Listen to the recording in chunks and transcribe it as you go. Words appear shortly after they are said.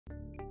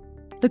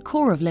The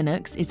core of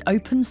Linux is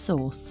open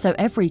source, so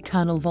every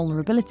kernel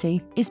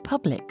vulnerability is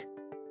public.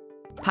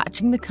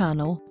 Patching the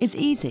kernel is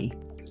easy.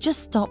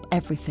 Just stop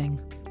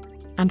everything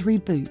and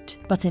reboot.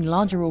 But in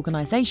larger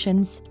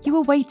organizations, you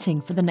are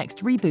waiting for the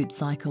next reboot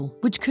cycle,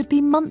 which could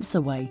be months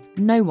away.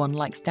 No one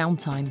likes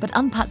downtime, but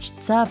unpatched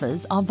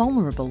servers are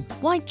vulnerable.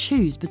 Why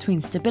choose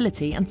between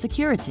stability and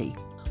security?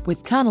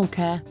 With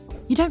KernelCare,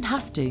 you don't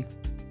have to.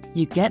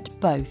 You get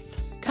both.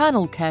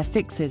 KernelCare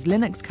fixes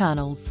Linux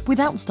kernels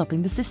without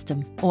stopping the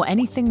system or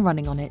anything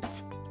running on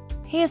it.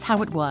 Here's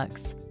how it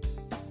works.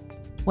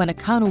 When a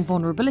kernel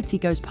vulnerability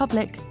goes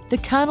public, the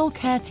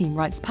KernelCare team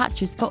writes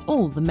patches for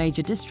all the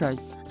major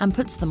distros and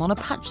puts them on a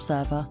patch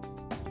server.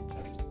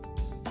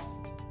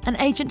 An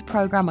agent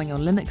program on your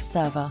Linux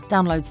server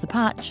downloads the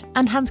patch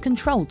and hands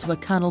control to a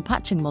kernel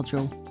patching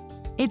module.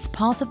 It's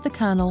part of the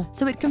kernel,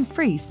 so it can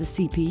freeze the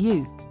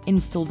CPU,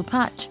 install the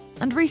patch,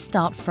 and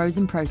restart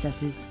frozen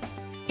processes.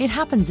 It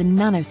happens in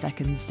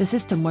nanoseconds. The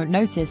system won't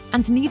notice,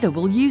 and neither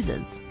will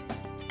users.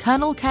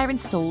 KernelCare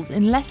installs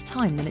in less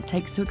time than it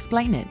takes to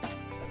explain it.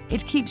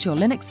 It keeps your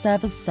Linux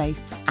servers safe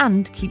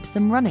and keeps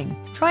them running.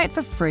 Try it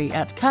for free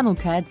at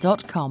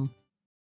kernelcare.com.